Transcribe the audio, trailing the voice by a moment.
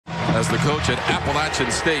as the coach at Appalachian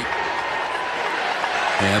State.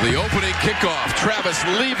 And the opening kickoff, Travis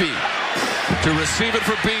Levy to receive it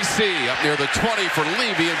for BC. Up near the 20 for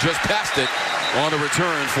Levy and just past it on the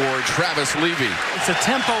return for Travis Levy. It's a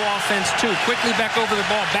tempo offense, too. Quickly back over the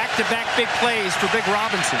ball. Back-to-back big plays for Big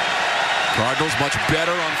Robinson. Cardinals much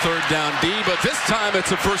better on third down D, but this time it's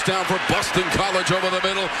a first down for Boston College over the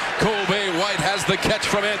middle. Kobe White has the catch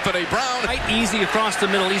from Anthony Brown. Right, easy across the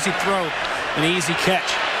middle, easy throw, an easy catch.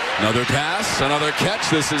 Another pass, another catch.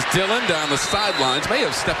 This is Dillon down the sidelines. May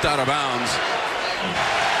have stepped out of bounds.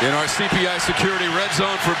 In our CPI security red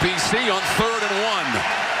zone for BC on 3rd and 1.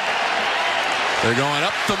 They're going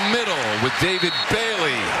up the middle with David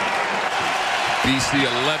Bailey. BC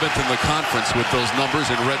 11th in the conference with those numbers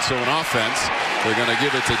in red zone offense. They're going to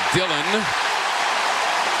give it to Dillon.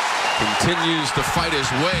 Continues to fight his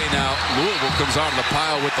way. Now Louisville comes out of the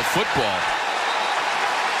pile with the football.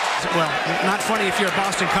 Well, not funny if you're a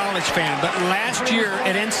Boston College fan, but last year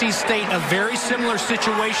at NC State, a very similar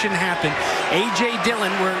situation happened. A.J.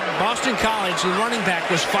 Dillon, where Boston College, the running back,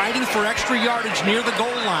 was fighting for extra yardage near the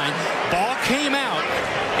goal line. Ball came out.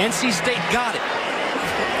 NC State got it.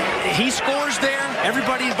 He scores there.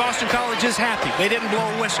 Everybody in Boston College is happy. They didn't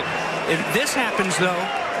blow a whistle. If this happens, though,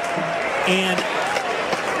 and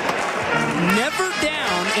never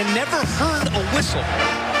down and never heard a whistle.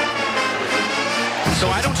 So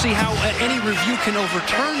I don't see how any review can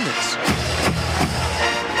overturn this.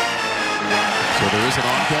 So there is an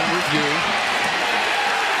ongoing review.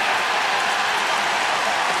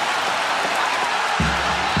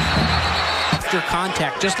 After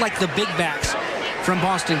contact, just like the big backs from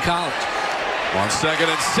Boston College. On 2nd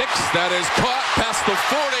and 6, that is caught past the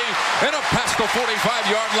 40 and up past the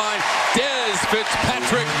 45-yard line. Des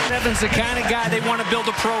Fitzpatrick. Evan's the kind of guy they want to build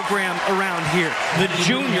a program around here. The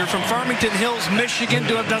junior from Farmington Hills, Michigan,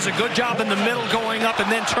 does a good job in the middle, going up and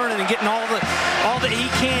then turning and getting all that he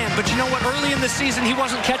can. But you know what? Early in the season, he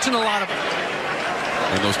wasn't catching a lot of it.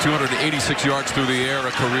 And those 286 yards through the air,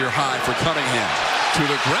 a career high for Cunningham. To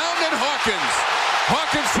the ground and Hawkins.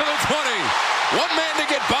 Hawkins to the 20. One man to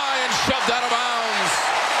get by and shoved out of bounds.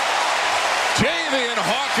 Javian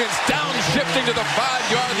Hawkins downshifting to the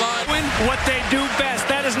 5-yard line. What they do best.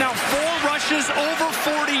 That is now 4 rushes over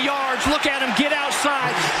 40 yards. Look at him get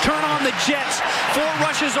outside. Turn on the Jets. 4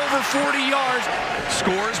 rushes over 40 yards.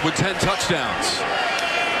 Scores with 10 touchdowns.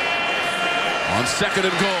 On 2nd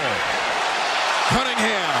and goal.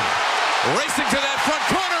 Cunningham racing to that front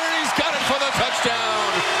corner, and he's got it for the touchdown.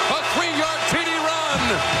 A 3-yard TD run.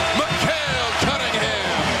 Micale Cunningham.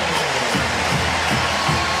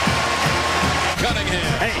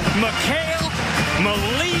 Hey, Micale,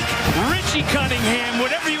 Malik, Richie Cunningham,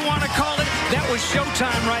 whatever you want to call it, that was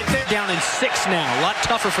showtime right there. Down in 6 now. A lot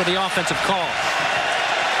tougher for the offensive call.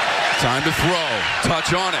 Time to throw.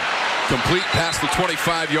 Touch on it. Complete past the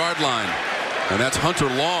 25-yard line. And that's Hunter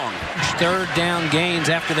Long. 3rd down gains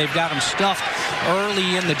after they've got him stuffed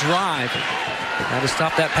early in the drive. Got to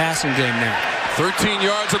stop that passing game now. 13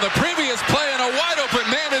 yards on the previous play, and a wide-open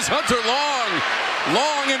man is Hunter Long.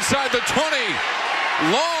 Long inside the 20.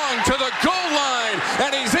 Long to the goal line, and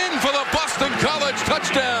he's in for the Boston College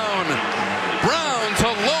touchdown. Brown to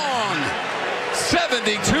Long, 72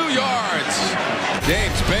 yards.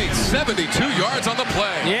 James Bates, 72 yards on the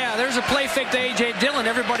play. Yeah, there's a play fake to A.J. Dillon.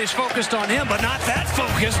 Everybody's focused on him, but not that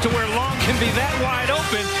focused to where Long can be that wide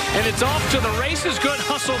open. And it's off to the races. Good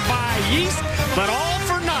hustle by Yeast, but all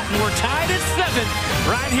for nothing. We're tied at 7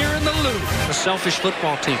 right here in the Loop. A selfish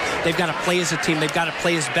football team. They've got to play as a team. They've got to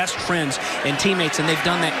play as best friends and teammates, and they've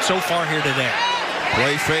done that so far here today.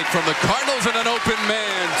 Play fake from the Cardinals and an open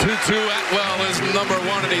man. Tutu Atwell is number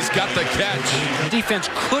 1, and he's got the catch. Defense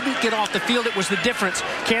couldn't get off the field. It was the difference.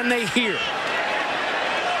 Can they hear?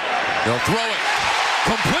 They'll throw it.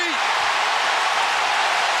 Complete.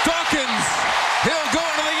 Dawkins. He'll go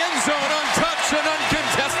into the end zone untouched and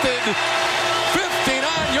uncontested. 59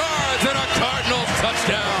 yards and a Cardinals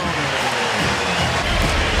touchdown.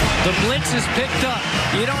 The blitz is picked up.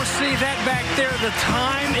 You don't see that back there. The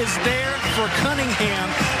time is there for Cunningham,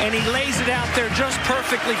 and he lays it out there just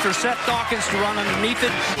perfectly for Seth Dawkins to run underneath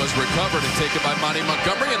it. Was recovered and taken by Monty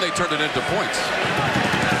Montgomery, and they turned it into points.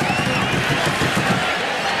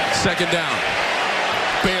 2nd down.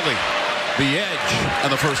 Bailey, the edge,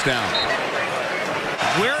 and the 1st down.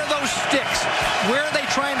 Where are those sticks? Where are they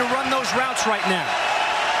trying to run those routes right now?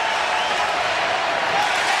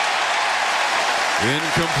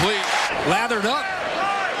 Incomplete. Lathered up.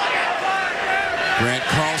 Grant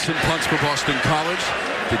Carlson punts for Boston College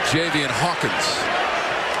to Javian Hawkins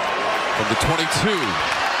from the 22.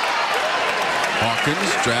 Hawkins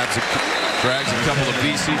grabs a Drags a couple of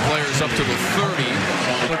BC players up to the 30.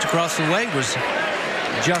 What's across the way was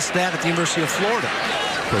just that at the University of Florida.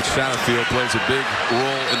 Coach Satterfield plays a big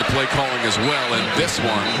role in the play calling as well, and this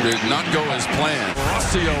one did not go as planned.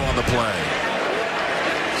 Rossio on the play.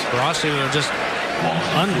 Rossio just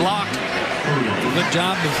unblocked. Good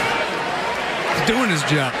job of doing his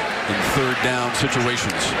job. In third down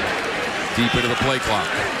situations. Deep into the play clock.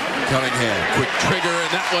 Cunningham, quick trigger,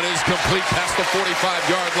 and that one is complete past the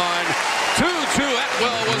 45-yard line. 2-2,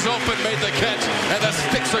 Atwell was open, made the catch, and the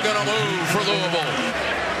sticks are going to move for Louisville.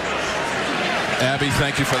 Abby,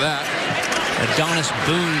 thank you for that. Adonis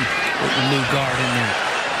Boone with the new guard in there.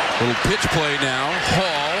 Little pitch play now.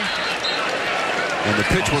 Hall. And the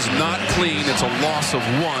pitch was not clean. It's a loss of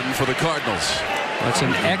 1 for the Cardinals. That's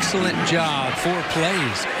an excellent job. 4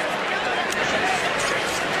 plays.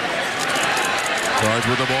 Cards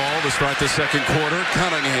with the ball to start the second quarter.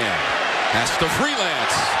 Cunningham has to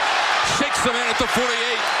freelance. Shakes them in at the 48.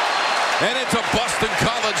 And into Boston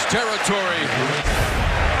College territory.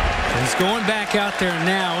 He's going back out there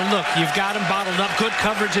now. And look, you've got him bottled up. Good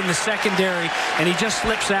coverage in the secondary. And he just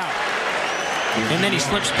slips out. And then he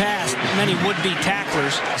slips past many would-be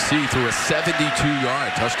tacklers. See through a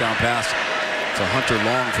 72-yard touchdown pass to Hunter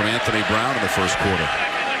Long from Anthony Brown in the first quarter.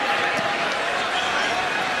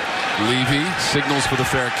 Levy signals for the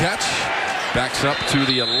fair catch. Backs up to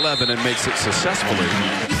the 11 and makes it successfully.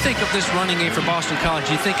 You think of this running game for Boston College,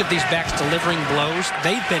 you think of these backs delivering blows.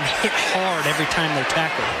 They've been hit hard every time they're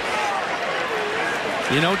tackled.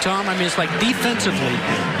 You know, Tom, I mean, it's like defensively,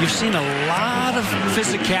 you've seen a lot of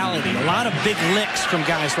physicality, a lot of big licks from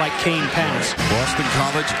guys like Kane Pass. Boston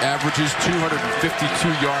College averages 252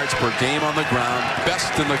 yards per game on the ground,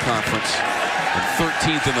 best in the conference, and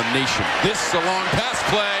 13th in the nation. This is a long pass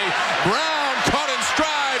play. Brown caught in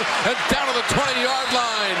stride and down to the 20-yard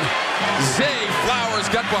line. Zay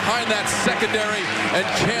Flowers got behind that secondary, and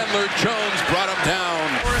Chandler Jones brought him down.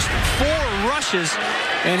 4 rushes,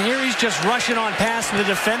 and here he's just rushing on past the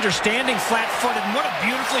defender, standing flat-footed. And what a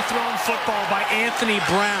beautifully thrown football by Anthony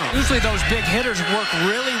Brown. Usually those big hitters work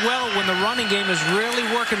really well when the running game is really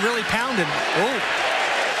working, really pounding. Oh.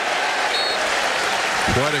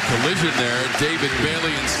 Quite a collision there. David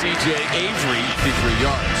Bailey and C.J. Avery, 53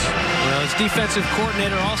 yards. Well, his defensive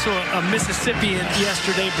coordinator, also a Mississippian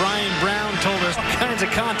yesterday, Brian Brown, told us all kinds of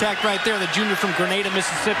contact right there, the junior from Grenada,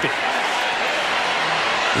 Mississippi.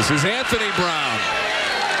 This is Anthony Brown.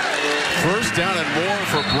 First down and more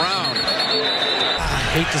for Brown. I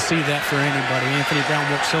hate to see that for anybody. Anthony Brown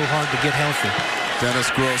worked so hard to get healthy.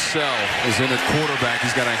 Dennis Grosel is in at quarterback.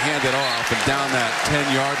 He's got to hand it off, and down that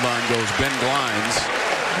 10-yard line goes Ben Glines.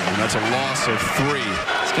 And that's a loss of 3.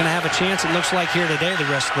 He's going to have a chance, it looks like, here today the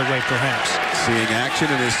rest of the way, perhaps. Seeing action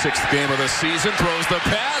in his 6th game of the season, throws the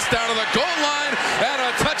pass down to the goal line, and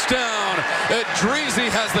a touchdown. Dreezy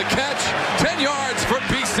has the catch. 10 yards for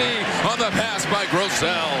BC on the pass by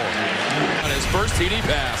Grosel. On his first TD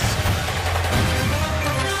pass.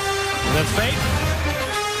 The fake.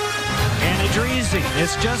 And Dreezy.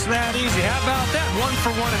 It's just that easy. How about that? 1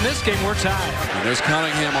 for 1 in this game. We're tied. And there's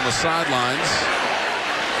Cunningham on the sidelines.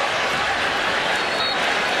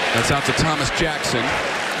 That's out to Thomas Jackson.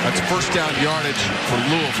 That's first down yardage for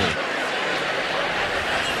Louisville.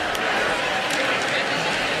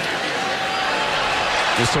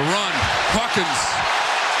 It's a run. Hawkins.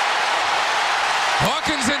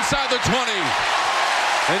 Hawkins inside the 20.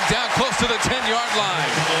 And down close to the 10-yard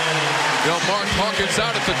line. They'll mark Hawkins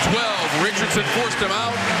out at the 12. Richardson forced him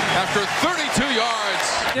out after 32 yards.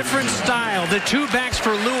 Different style. The 2 backs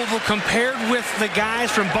for Louisville compared with the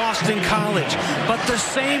guys from Boston College. But the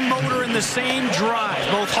same motor and the same drive.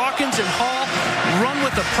 Both Hawkins and Hall run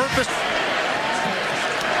with a purpose.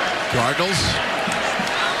 Cardinals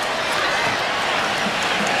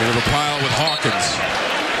into the pile with Hawkins.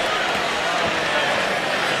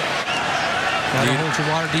 Got to hold your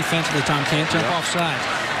water defensively, Tom. Can't jump offside.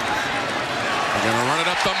 They're going to run it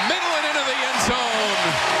up the middle and into the end zone.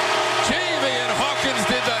 Javian Hawkins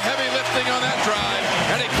did the heavy lifting on that drive,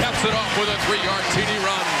 and he caps it off with a 3-yard TD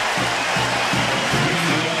run.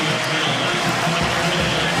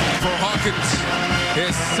 For Hawkins,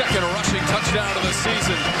 his 2nd rushing touchdown of the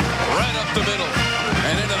season, right up the middle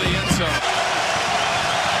and into the end zone.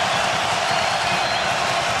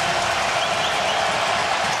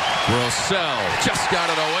 Grosel just got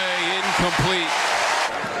it away, incomplete.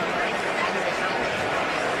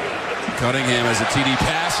 Cunningham has a TD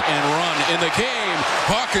pass and run in the game.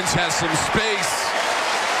 Hawkins has some space.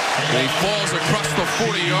 And he falls across the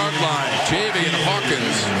 40-yard line. Javian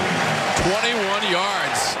Hawkins, 21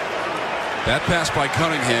 yards. That pass by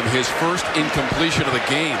Cunningham, his first incompletion of the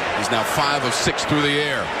game. He's now 5 of 6 through the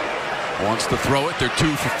air. wants to throw it. They're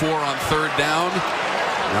 2 for 4 on third down.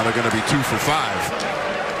 Now they're going to be 2 for 5.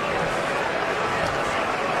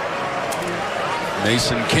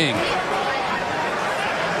 Mason King.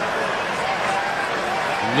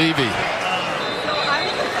 Levy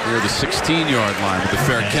near the 16-yard line with the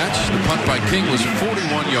fair catch. The punt by King was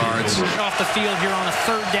 41 yards. Off the field here on a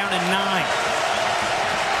 3rd down and 9.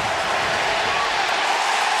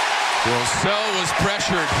 Grosel was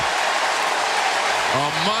pressured.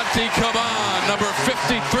 Monty Caban, number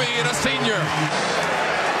 53, and a senior.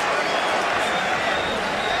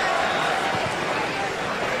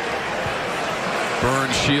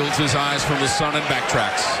 Burns shields his eyes from the sun and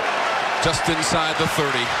backtracks. Just inside the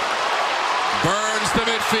 30. Burns to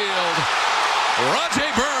midfield.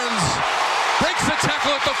 Rajay Burns breaks the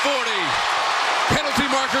tackle at the 40. Penalty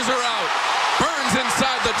markers are out. Burns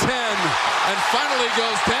inside the 10 and finally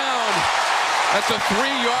goes down at the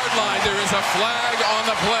 3-yard line. There is a flag on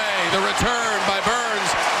the play. The return by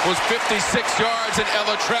Burns was 56 yards and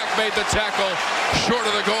Ella Track made the tackle short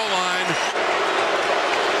of the goal line.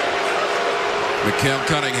 Micale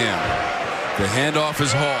Cunningham. The handoff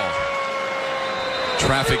is Hall.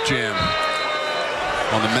 Traffic jam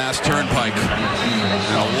on the Mass Turnpike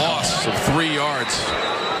and a loss of 3 yards.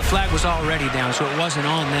 Flag was already down, so it wasn't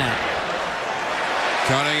on that.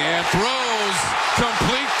 Cunningham throws,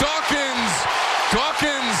 complete. Dawkins.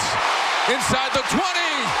 Dawkins inside the 20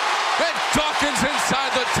 and Dawkins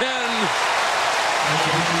inside the 10.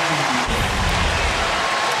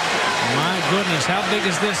 My goodness, how big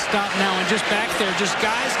is this stop now? And just back there, just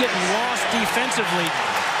guys getting lost defensively.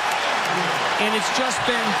 And it's just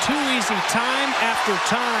been too easy time after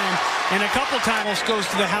time. And a couple times goes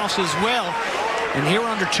to the house as well. And here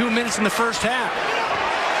under 2 minutes in the first half.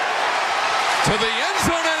 To the end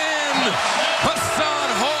zone and in. Hassan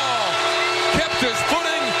Hall kept his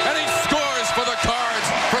footing and he scores for the Cards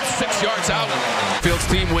from 6 yards out. Field's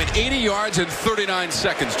team went 80 yards in 39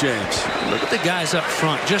 seconds, James. Look at the guys up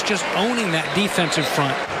front, just owning that defensive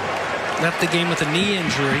front. Left the game with a knee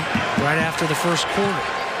injury right after the first quarter.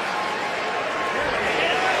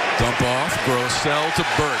 Dump off, Grosel to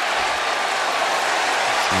Burt.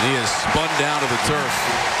 And he is spun down to the turf.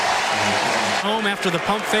 Home after the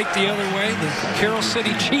pump fake the other way. The Carroll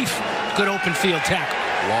City Chief, good open field tackle.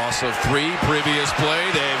 Loss of 3, previous play.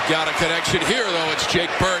 They've got a connection here, though. It's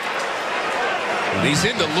Jake Burt. And he's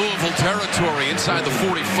into Louisville territory inside the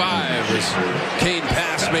 45 as Kane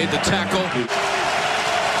Pass made the tackle.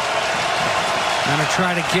 Gonna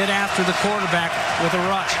try to get after the quarterback with a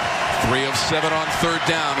rush. 3 of 7 on third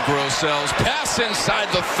down. Grosel's pass inside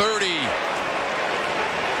the 30.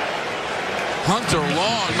 Hunter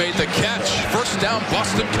Long made the catch. First down,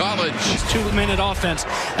 Boston College. 2-minute offense,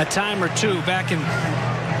 a time or two back in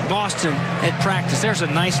Boston at practice. There's a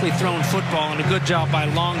nicely thrown football and a good job by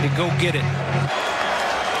Long to go get it.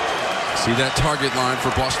 See that target line for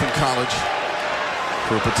Boston College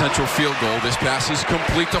for a potential field goal. This pass is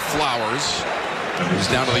complete to Flowers. He's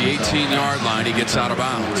down to the 18-yard line. He gets out of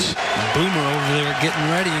bounds. Boomer over there getting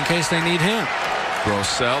ready in case they need him.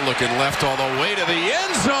 Grosel looking left all the way to the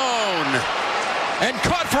end zone. And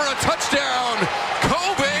caught for a touchdown.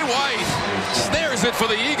 Kobe White snares it for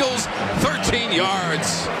the Eagles, 13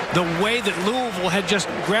 yards. The way that Louisville had just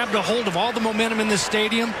grabbed a hold of all the momentum in this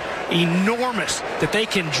stadium, enormous that they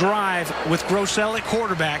can drive with Grosel at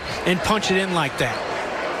quarterback and punch it in like that.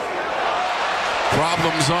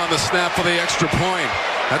 Problems on the snap for the extra point.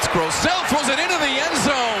 That's Grosel, throws it into the end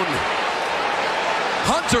zone.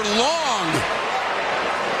 Hunter Long.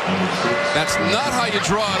 That's not how you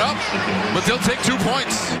draw it up, but they'll take 2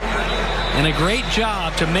 points. And a great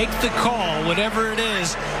job to make the call, whatever it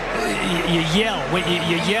is. You yell.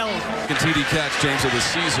 You yell. TD catch, James, of the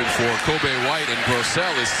season for Kobe White, and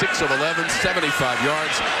Grosel is 6 of 11, 75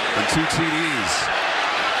 yards, and 2 TDs.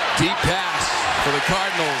 Deep pass for the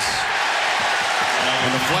Cardinals.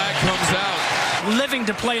 And the flag comes out. Living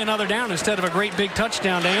to play another down instead of a great big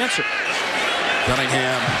touchdown to answer.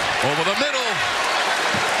 Cunningham over the middle.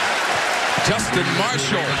 Justin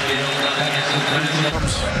Marshall.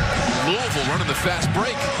 Louisville running the fast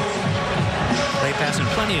break. They passing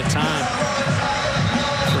plenty of time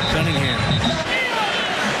for Cunningham.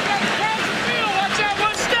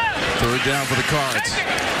 Third down for the Cards.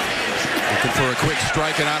 Looking for a quick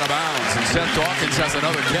strike and out of bounds. And Seth Dawkins has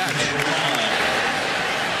another catch.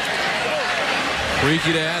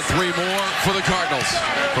 Freaky to add 3 more for the Cardinals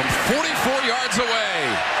from 44 yards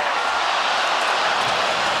away.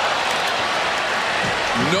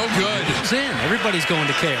 No good. It's in. Everybody's going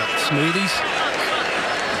to Carroll. Smoothies.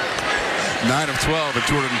 9 of 12 and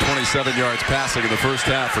 227 yards passing in the first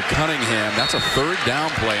half for Cunningham. That's a third down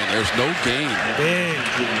play, and there's no gain. Big.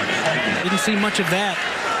 Didn't see much of that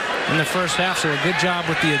in the first half, so a good job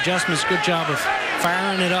with the adjustments, good job of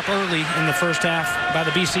firing it up early in the first half by the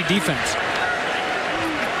BC defense.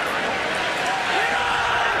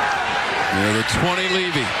 Near the 20,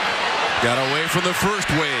 Levy. Got away from the first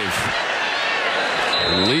wave.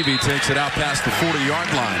 And Levy takes it out past the 40-yard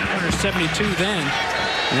line. 172 then.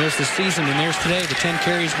 And there's the season, and there's today, the 10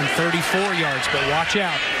 carries and 34 yards, but watch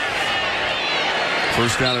out.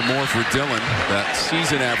 First down and more for Dillon. That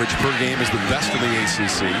season average per game is the best in the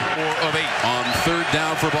ACC. 4 of 8 on third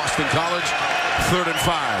down for Boston College. 3rd and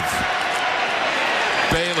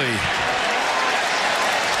 5. Bailey.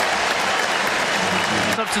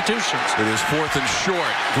 Substitutions. It is 4th and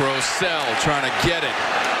short. Grosel trying to get it.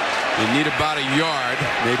 They need about a yard,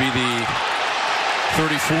 maybe the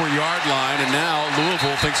 34-yard line, and now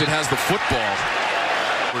Louisville thinks it has the football.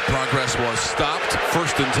 Where progress was stopped.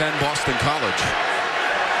 1st and 10, Boston College.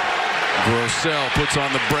 Grosel puts on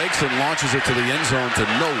the brakes and launches it to the end zone to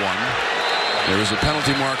no one. There is a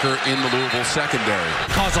penalty marker in the Louisville secondary.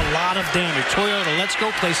 Cause a lot of damage. Toyota, let's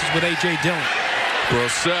go places with A.J. Dillon.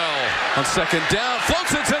 Grosel on 2nd down,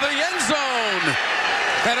 floats it to the end zone.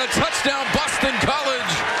 And a touchdown, Boston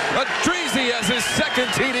College. Adreezy has his 2nd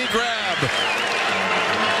TD grab.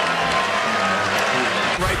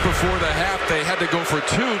 Right before the half, they had to go for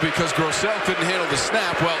 2 because Grosel couldn't handle the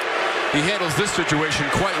snap. Well, he handles this situation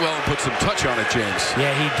quite well and puts some touch on it, James.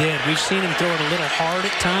 Yeah, he did. We've seen him throw it a little hard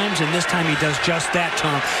at times, and this time he does just that,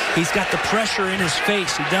 Tom. He's got the pressure in his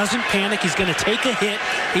face. He doesn't panic. He's going to take a hit.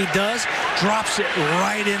 He does. Drops it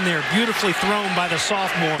right in there. Beautifully thrown by the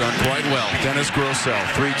sophomore. Done quite well. Dennis Grosel,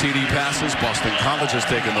 3 TD passes. Boston College has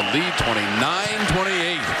taken the lead,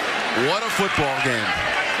 29-28. What a football game.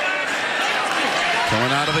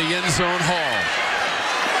 Coming out of the end zone, Hall.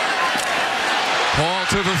 Hall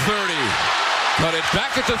to the 30. Cut it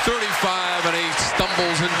back at the 35, and he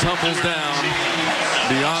stumbles and tumbles down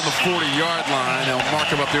beyond the 40-yard line. They'll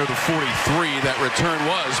mark him up near the 43. That return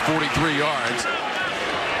was 43 yards.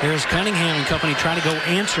 Here's Cunningham and company trying to go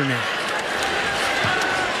answer now.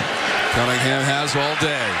 Cunningham has all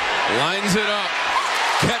day. Lines it up.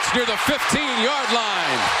 Catch near the 15-yard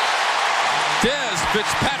line. Des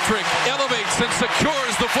Fitzpatrick elevates and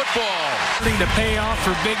secures the football. To pay off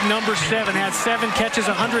for big number 7. Had 7 catches,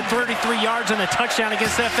 133 yards, and a touchdown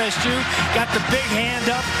against FSU. Got the big hand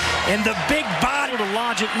up and the big body to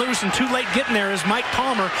lodge it loose, and too late getting there is Mike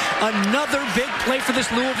Palmer. Another big play for this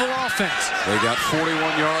Louisville offense. They got 41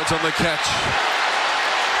 yards on the catch.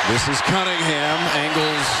 This is Cunningham.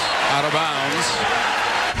 Angles out of bounds.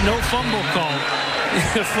 No fumble call.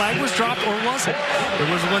 The flag was dropped, or was it? There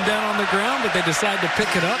was one down on the ground, but they decided to pick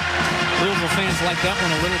it up. Louisville fans like that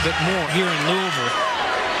one a little bit more here in Louisville.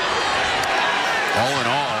 All in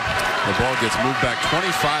all, the ball gets moved back 25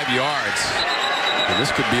 yards. And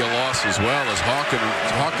this could be a loss as well as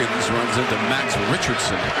Hawkins runs into Max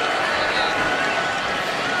Richardson.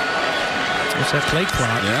 What's that play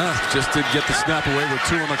clock? Yeah, just did get the snap away with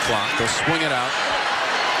 2 on the clock. They'll swing it out.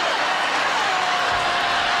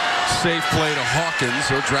 Safe play to Hawkins.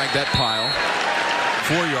 He'll drag that pile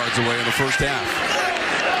 4 yards away in the first half.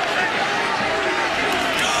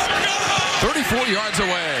 34 yards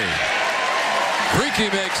away. Creaky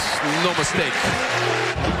makes no mistake.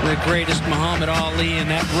 The greatest Muhammad Ali in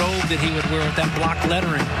that robe that he would wear with that block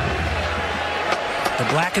lettering. The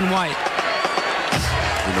black and white.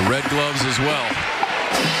 And the red gloves as well.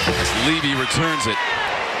 As Levy returns it.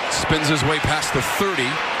 Spins his way past the 30.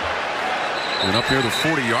 And up near the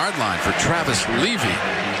 40-yard line for Travis Levy.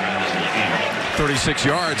 36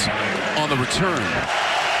 yards on the return.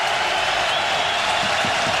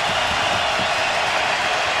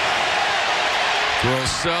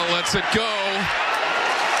 Grosel lets it go.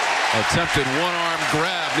 Attempted one-arm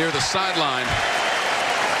grab near the sideline.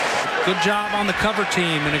 Good job on the cover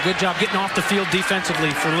team and a good job getting off the field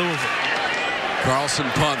defensively for Louisville. Carlson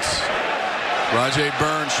punts. Rajay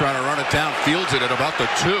Burns trying to run it down. Fields it at about the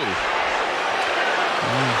 2.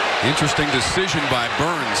 Interesting decision by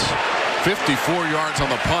Burns. 54 yards on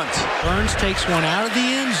the punt. Burns takes one out of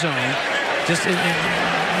the end zone. Just a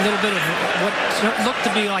little bit of what looked to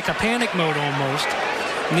be like a panic mode almost.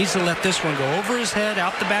 Needs to let this one go over his head,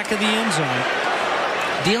 out the back of the end zone.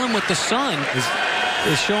 Dealing with the sun is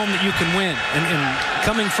showing that you can win. And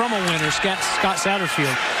coming from a winner, Scott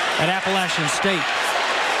Satterfield at Appalachian State.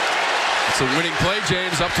 It's a winning play,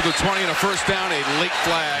 James. Up to the 20 and a first down. A late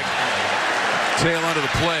flag. Tail end of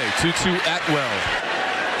the play. 2-2 Atwell.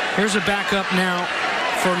 Here's a backup now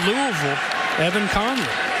for Louisville, Evan Conley.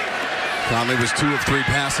 Conley was 2 of 3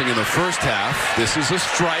 passing in the first half. This is a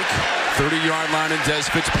strike. 30-yard line, and Des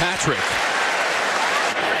Fitzpatrick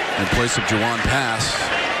in place of Juwan Pass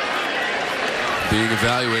being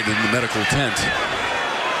evaluated in the medical tent.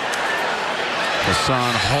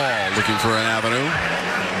 Hassan Hall looking for an avenue.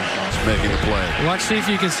 He's making the play. Watch, see if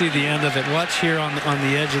you can see the end of it. Watch here on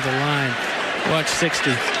the edge of the line. Watch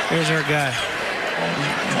 60. There's our guy.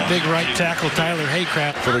 Big right tackle Tyler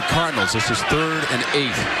Haycraft. For the Cardinals, this is 3rd and 8.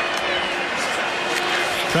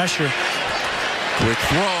 Pressure. Quick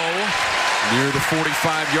throw near the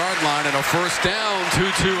 45-yard line and a first down.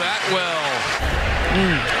 2-2 Atwell.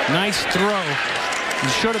 Nice throw.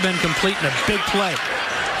 It should have been complete in a big play.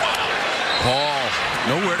 Paul,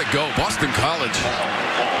 nowhere to go. Boston College,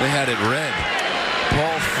 they had it red.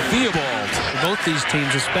 Paul Theobald. Both these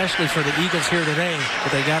teams, especially for the Eagles here today,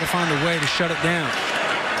 but they got to find a way to shut it down.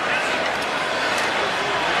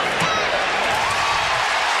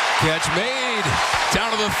 Catch made. Down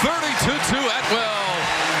to the 30, 2-2 Atwell.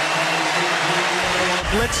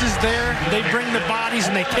 Blitz is there. They bring the bodies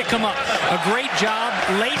and they pick them up. A great job.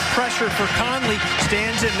 Late pressure for Conley.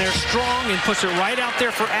 Stands in there strong and puts it right out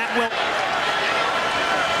there for Atwell.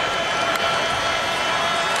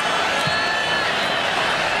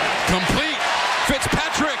 Complete.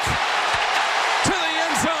 Fitzpatrick to the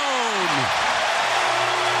end zone.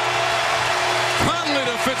 Conley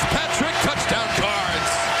to Fitzpatrick. Touchdown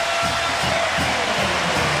Cards.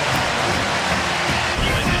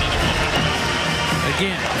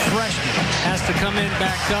 Again, freshman has to come in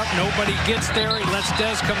back up. Nobody gets there. He lets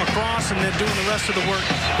Des come across, and then doing the rest of the work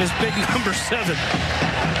is big number 7.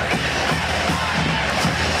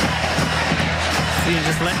 See,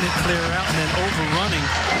 just letting it clear out and then overrunning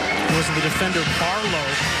was the defender Barlow,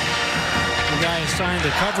 the guy assigned to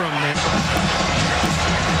cover him there.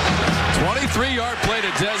 23-yard play to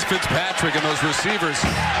Des Fitzpatrick, and those receivers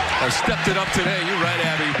have stepped it up today. You're right,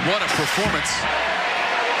 Abby. What a performance.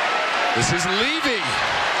 This is Levy.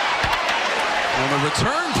 On the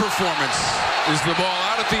return performance, is the ball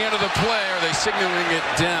out at the end of the play? Are they signaling it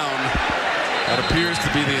down? That appears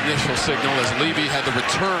to be the initial signal as Levy had the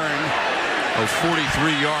return of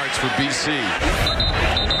 43 yards for BC.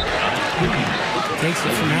 Takes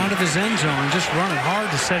it from out of his end zone, just running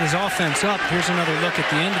hard to set his offense up. Here's another look at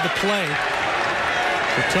the end of the play.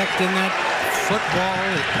 Protecting that football.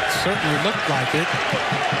 It certainly looked like it.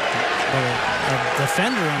 But a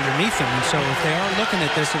defender underneath him. And so if they are looking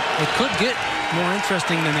at this, it could get more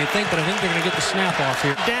interesting than they think, but I think they're going to get the snap off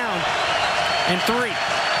here. Down and 3.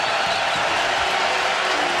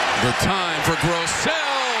 The time for Grosel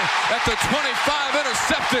at the 25,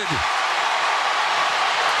 intercepted.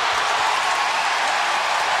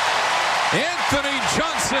 Anthony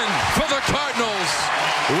Johnson for the Cardinals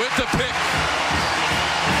with the pick.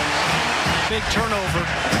 Big turnover.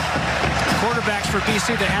 Quarterbacks for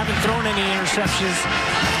BC that haven't thrown any interceptions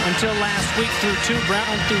until last week through 2.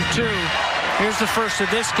 Brown through 2. Here's the first of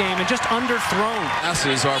this game, and just underthrown.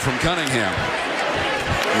 Passes are from Cunningham.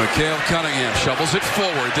 Micale Cunningham shovels it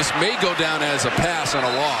forward. This may go down as a pass and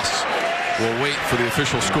a loss. We'll wait for the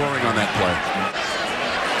official scoring on that play.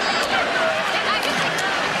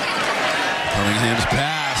 Cunningham's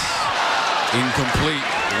pass incomplete.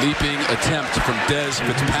 Leaping attempt from Des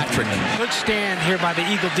Fitzpatrick. Good stand here by the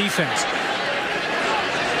Eagle defense.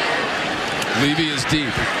 Levy is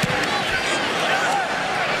deep.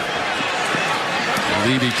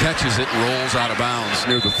 Levy catches it, rolls out of bounds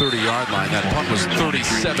near the 30-yard line. That punt was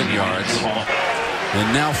 37 yards. And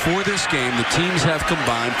now for this game, the teams have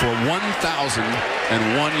combined for 1,001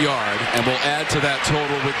 yard and will add to that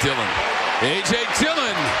total with Dillon. A.J.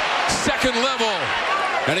 Dillon, second level,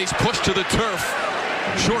 and he's pushed to the turf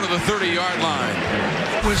short of the 30-yard line.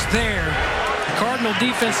 Was there. The Cardinal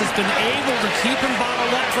defense has been able to keep him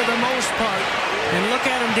bottled up for the most part. And look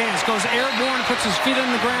at him dance. Goes airborne, puts his feet on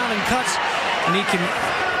the ground and cuts. And he can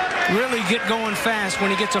really get going fast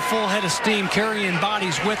when he gets a full head of steam, carrying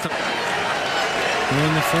bodies with him.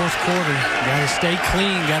 In the fourth quarter, got to stay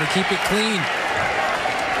clean, got to keep it clean.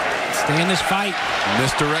 Stay in this fight.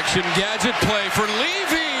 Misdirection gadget play for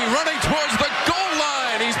Levy, running towards the goal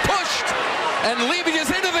line. He's pushed, and Levy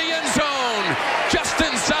is into the end zone, just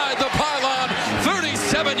inside the pylon.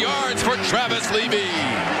 37 yards for Travis Levy.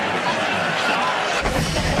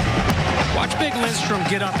 Watch Big Lindstrom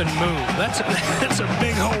get up and move. That's a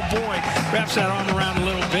big old boy. Wraps that arm around a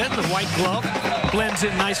little bit. The white glove blends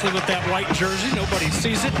in nicely with that white jersey. Nobody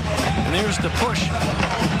sees it. And there's the push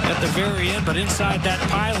at the very end, but inside that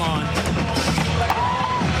pylon.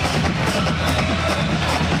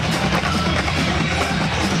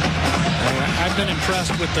 I've been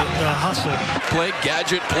impressed with the hustle. Play,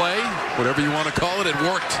 gadget play, whatever you want to call it, it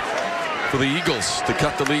worked for the Eagles to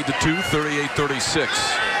cut the lead to 2, 38-36.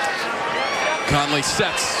 Conley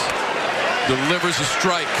sets, delivers a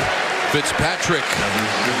strike. Fitzpatrick.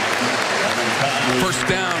 First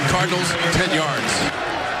down, Cardinals, 10 yards.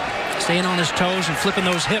 Staying on his toes and flipping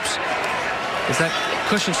those hips as that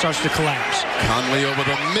cushion starts to collapse. Conley over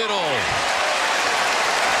the middle.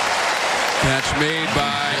 Catch made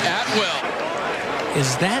by Atwell.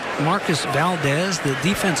 Is that Marcus Valdez? The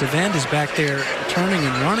defensive end is back there turning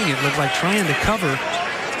and running. It looked like trying to cover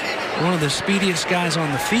one of the speediest guys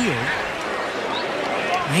on the field.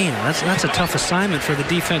 Man, that's a tough assignment for the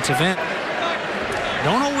defensive end.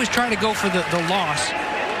 Don't always try to go for the loss.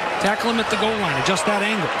 Tackle him at the goal line. Adjust that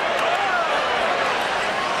angle.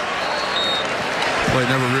 Play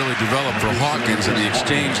never really developed for Hawkins, and the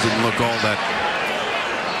exchange didn't look all that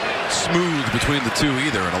smooth between the two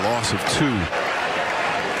either, and a loss of 2.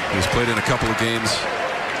 He's played in a couple of games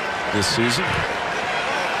this season.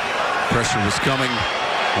 Pressure was coming,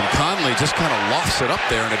 and Conley just kind of lofts it up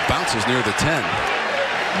there, and it bounces near the 10.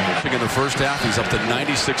 In the first half, he's up to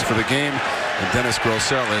 96 for the game, and Dennis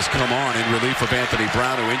Grosel has come on in relief of Anthony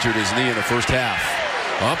Brown, who injured his knee in the first half.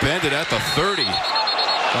 Upended at the 30.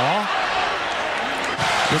 Ball.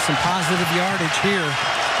 Get some positive yardage here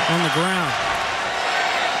on the ground.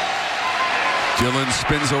 Dillon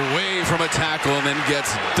spins away from a tackle and then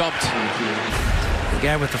gets dumped. The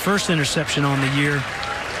guy with the first interception on the year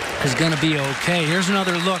is going to be okay. Here's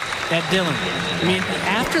another look at Dillon. I mean,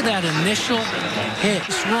 after that initial hit,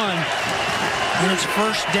 run, and it's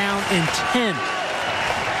first down and 10.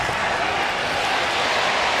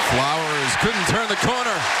 Flowers couldn't turn the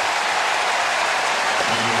corner.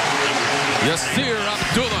 Yasir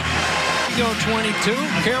Abdullah. Go 22.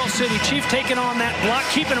 Carroll City Chief taking on that block,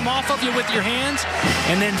 keeping him off of you with your hands,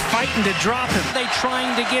 and then fighting to drop him. They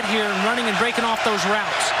trying to get here and running and breaking off those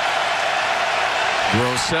routes.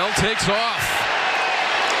 Grosel takes off.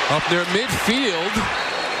 Up near midfield.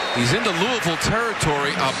 He's into Louisville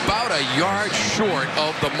territory, about a yard short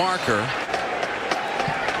of the marker.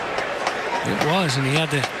 It was, and he had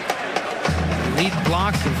the lead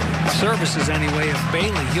block of services anyway of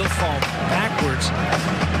Bailey. He'll fall backwards.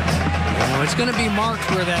 You know, it's going to be marked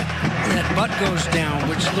where that butt goes down,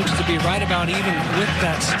 which looks to be right about even with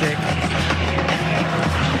that stick.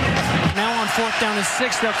 Now on 4th down and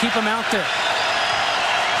 6, they'll keep him out there.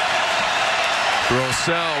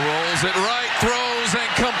 Grosel rolls it right, throws,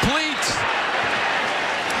 and complete.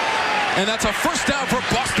 And that's a first down for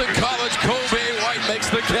Boston College. Kobe White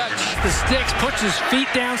makes the catch. The sticks, puts his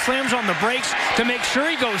feet down, slams on the brakes to make sure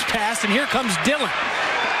he goes past, and here comes Dillon.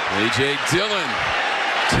 A.J. Dillon,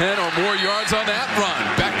 10 or more yards on that run.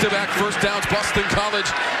 Back-to-back first downs. Boston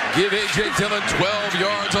College give A.J. Dillon 12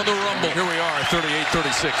 yards on the rumble. Here we are,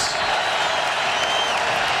 38-36.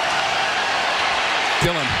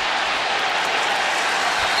 Dillon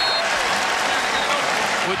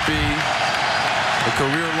would be a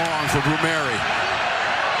career long for Brumeri.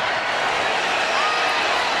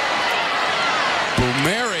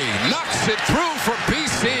 Brumeri knocks it through for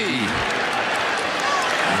BC.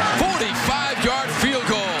 45-yard field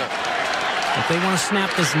goal. If they want to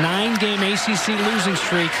snap this 9-game ACC losing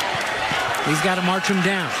streak, he's got to march them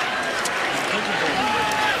down.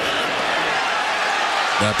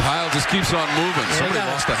 That pile just keeps on moving. Somebody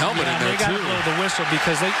lost a helmet in there, too. They got to blow the whistle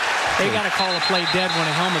because they got to call a play dead when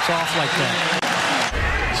a helmet's off like that.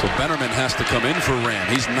 So Bennerman has to come in for Ram.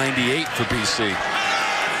 He's 98 for BC.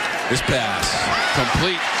 This pass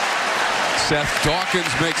complete. Seth Dawkins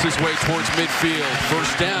makes his way towards midfield.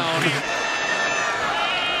 First down.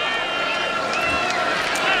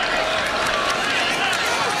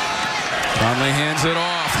 Conley hands it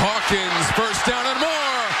off. Hawkins, first down and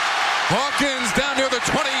more. Hawkins down near the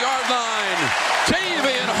 20-yard line.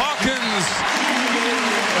 Javian Hawkins.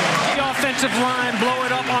 The offensive line blow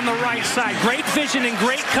it up on the right side. Great vision and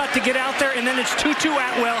great cut to get out there, and then it's Tutu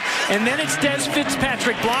Atwell, and then it's Des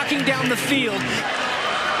Fitzpatrick blocking down the field.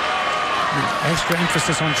 Extra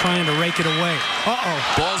emphasis on trying to rake it away. Uh-oh.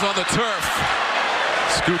 Ball's on the turf.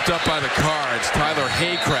 Scooped up by the Cards. Tyler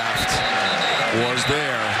Haycraft was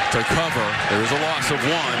there to cover. There was a loss of 1.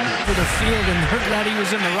 For the field, and heard that he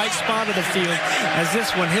was in the right spot of the field as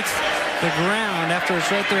this one hits the ground after it's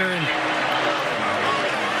right there in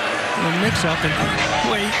the mix-up. And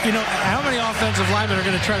wait, you know, how many offensive linemen are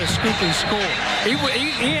going to try to scoop and score? He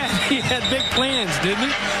had big plans, didn't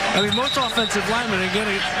he? I mean, most offensive linemen are going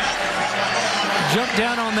to jump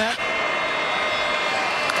down on that.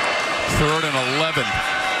 3rd and 11.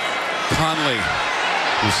 Conley,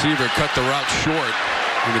 receiver, cut the route short,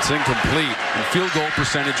 and it's incomplete. And field goal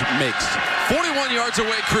percentage makes. 41 yards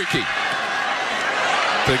away, Creaky.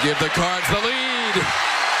 To give the Cards the lead.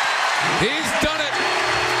 He's done it.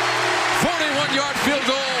 41-yard field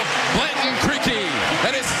goal. Blanton Creaky.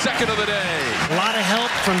 And his second of the day. A lot of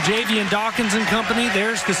help from Javian Hawkins and company.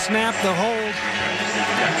 There's the snap, the hold.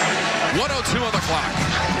 1:02 on the clock.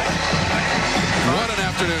 What an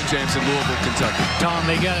afternoon, James, in Louisville, Kentucky. Tom,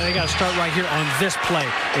 they got to start right here on this play.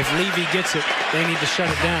 If Levy gets it, they need to shut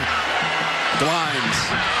it down. Blimes.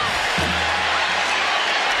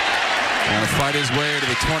 Going to fight his way to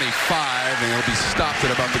the 25, and he'll be stopped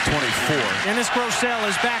at about the 24. Dennis Grosel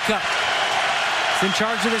is back up. He's in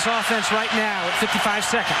charge of this offense right now at 55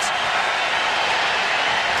 seconds.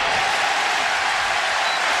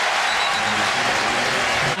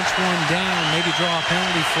 Punch one down, maybe draw a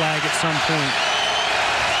penalty flag at some point.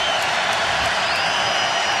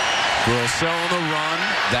 Grosel on the run.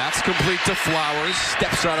 That's complete to Flowers.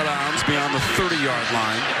 Steps out of bounds beyond the 30-yard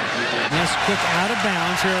line. Nice quick out of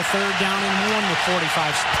bounds here. A third down and 1 with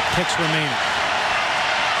 45 ticks remaining.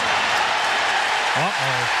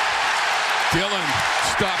 Uh-oh. Dillon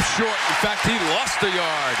stopped short. In fact, he lost a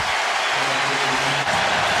yard.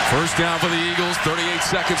 First down for the Eagles. 38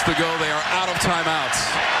 seconds to go. They are out of timeouts.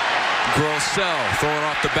 Grosel throwing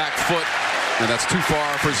off the back foot. And that's too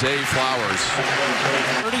far for Zay Flowers.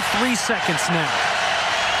 33 seconds now.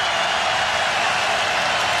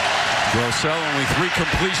 Grosel only 3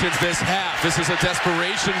 completions this half. This is a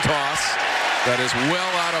desperation toss that is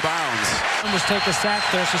well out of bounds. Almost take a sack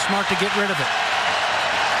there, so smart to get rid of it.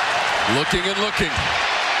 Looking and looking.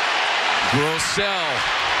 Grosel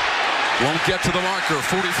won't get to the marker.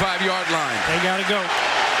 45-yard line. They got to go.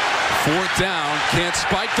 4th down. Can't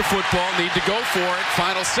spike the football. Need to go for it.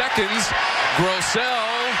 Final seconds.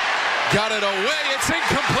 Grosel got it away. It's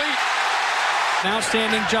incomplete. An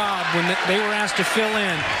outstanding job when they were asked to fill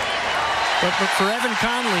in. But for Evan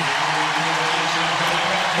Conley,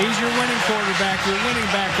 he's your winning quarterback, your winning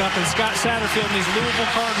backup, and Scott Satterfield and these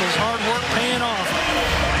Louisville Cardinals, hard work paying off.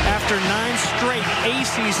 After 9 straight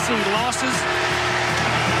ACC losses,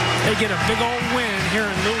 they get a big old win here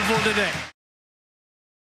in Louisville today.